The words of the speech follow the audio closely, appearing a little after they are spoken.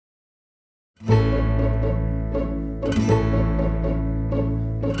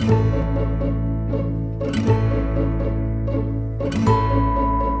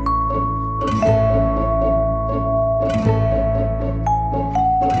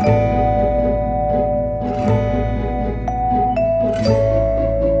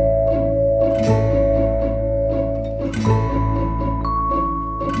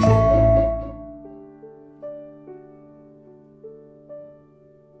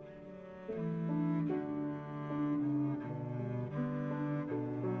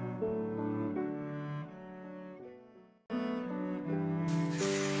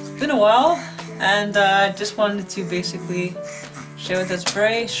been a while, and I just wanted to basically share with us a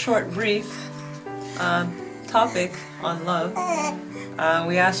very short, brief topic on love.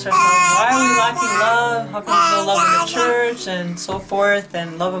 We asked ourselves, why are we lacking love? How come there's no love in the church, and so forth,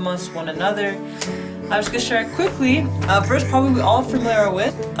 and love amongst one another? I was going to share it quickly. First, probably we all familiar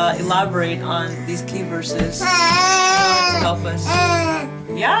with, elaborate on these key verses in order to help us.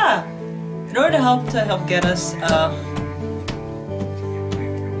 Yeah, in order to help get us.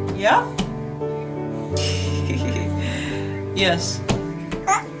 Yeah. Yes.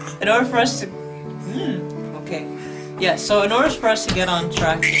 In order for us to. Okay. Yeah. So in order for us to get on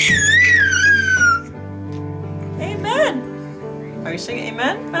track. Amen. Are you saying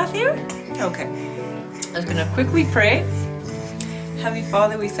amen, Matthew? Okay. I was gonna quickly pray. Heavenly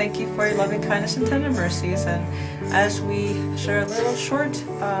Father, we thank you for your loving kindness and tender mercies, and as we share a little short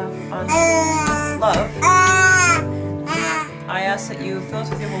on love, I ask that you fill us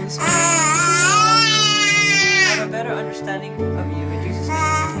with your Holy Spirit, have a better understanding of you. In Jesus' name,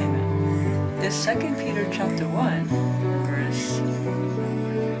 amen. This 2 Peter chapter 1, verse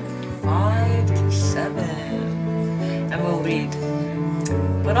 5 to 7, and we'll read.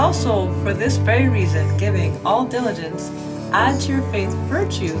 But also, for this very reason, giving all diligence, add to your faith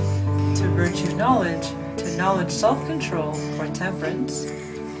virtue, to virtue knowledge, to knowledge self-control or temperance,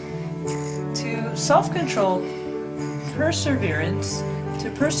 to self-control perseverance,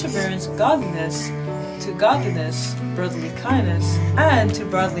 to perseverance godliness, to godliness brotherly kindness, and to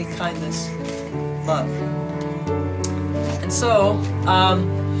brotherly kindness love. And so,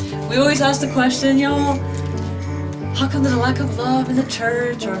 we always ask the question, y'all, how come there's a lack of love in the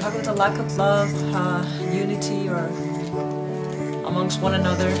church, or how come there's a lack of love, unity, or amongst one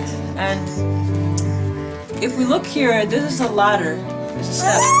another? And if we look here, this is a ladder, it's a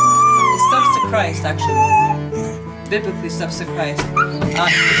step. It steps to Christ, actually. Biblically steps to Christ. If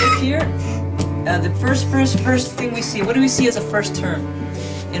you look here, the first thing we see, what do we see as a first term?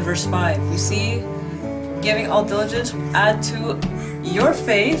 In verse 5, we see giving all diligence, add to your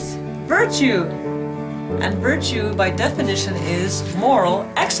faith virtue. And virtue, by definition, is moral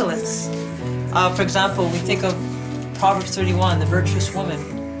excellence. For example, we think of Proverbs 31, the virtuous woman.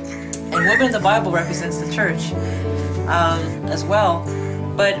 And woman in the Bible represents the church as well.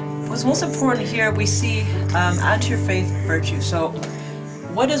 But what's most important here, we see add to your faith virtue. So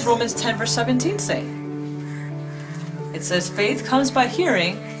what does Romans 10 verse 17 say? It says faith comes by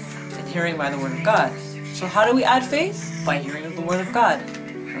hearing, and hearing by the word of God. So how do we add faith? By hearing of the word of God.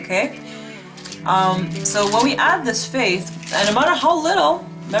 Okay? So when we add this faith, and no matter how little,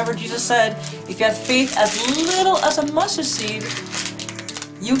 remember Jesus said, if you have faith as little as a mustard seed,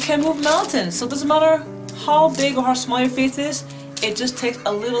 you can move mountains. So it doesn't matter how big or how small your faith is, it just takes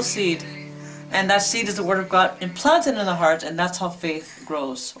a little seed. And that seed is the word of God implanted in the heart, and that's how faith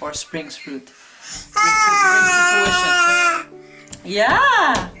grows or springs fruit. Brings to fruition.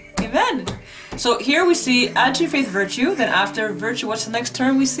 Yeah! Amen! So here we see add to your faith virtue, then after virtue, what's the next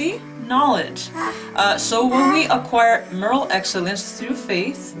term we see? Knowledge. So when we acquire moral excellence through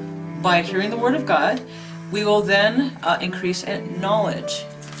faith, by hearing the word of God, we will then increase in knowledge.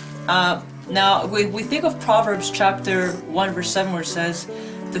 Now, we think of Proverbs chapter 1 verse 7 where it says,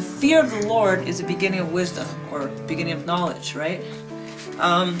 the fear of the Lord is the beginning of wisdom, or beginning of knowledge, right?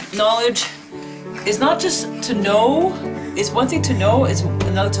 Knowledge is not just to know, it's one thing to know, it's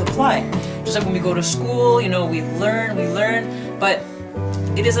another to apply. Just like when we go to school, you know, we learn, but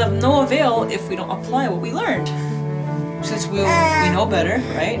it is of no avail if we don't apply what we learned. Since we know better,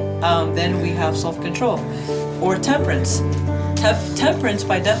 right? Then we have self-control. Or temperance. Temperance,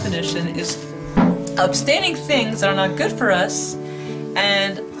 by definition, is abstaining things that are not good for us,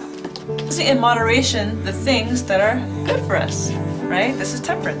 and see in moderation the things that are good for us, right? This is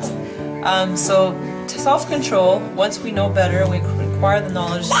temperance. So self-control, once we know better, we acquire the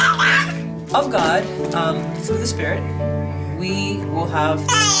knowledge of God through the Spirit, we will have,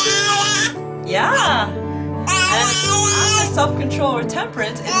 yeah, and after self-control or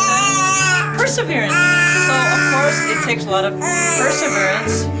temperance, it says perseverance. So of course it takes a lot of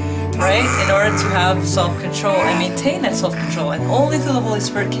perseverance, right, in order to have self-control and maintain that self-control, and only through the Holy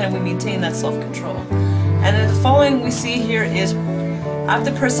Spirit can we maintain that self-control. And then the following we see here is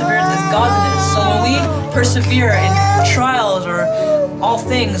after perseverance is godliness. So when we persevere in trials or all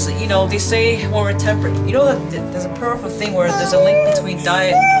things, you know, they say when we're temperate, you know that there's a powerful thing where there's a link between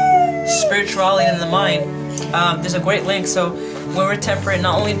diet, spirituality, and the mind. There's a great link. So when we're temperate,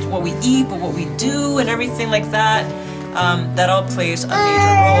 not only what we eat, but what we do and everything like that, that all plays a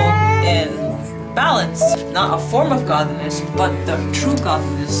major role in balance. Not a form of godliness, but the true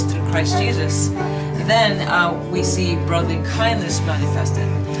godliness through Christ Jesus. Then we see brotherly kindness manifested.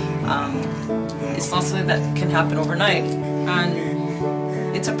 It's not something that can happen overnight,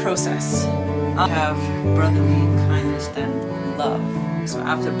 and it's a process. I have brotherly kindness than love. So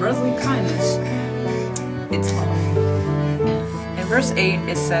after brotherly kindness, it's love. In verse 8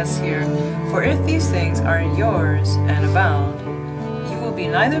 it says here, "For if these things are yours and abound, you will be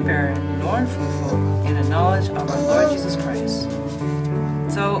neither barren nor unfruitful in the knowledge of our Lord Jesus Christ."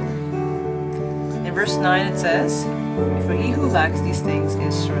 So in verse 9 it says, "For he who lacks these things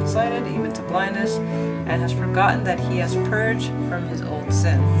is short-sighted, even to blindness, and has forgotten that he has purged from his old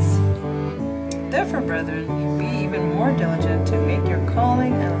sins. Therefore, brethren, be even more diligent to make your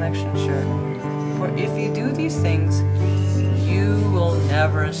calling and election sure. For if you do these things, you will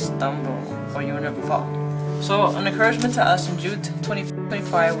never stumble, or you will never fall." So an encouragement to us in Jude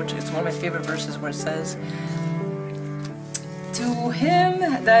 20:25, which is one of my favorite verses, where it says, "To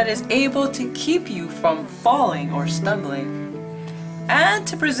him that is able to keep you from falling or stumbling, and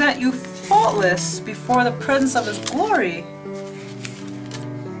to present you faultless before the presence of his glory."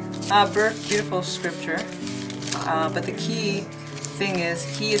 Beautiful scripture. But the key thing is,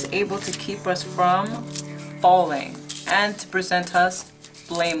 he is able to keep us from falling and to present us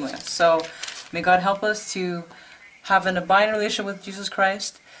blameless. So may God help us to have an abiding relationship with Jesus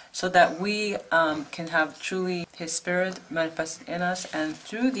Christ, so that we can have truly his spirit manifested in us, and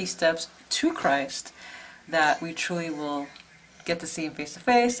through these steps to Christ, that we truly will get to see him face to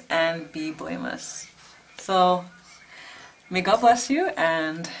face and be blameless. So may God bless you,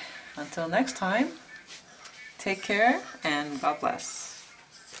 and until next time, take care and God bless.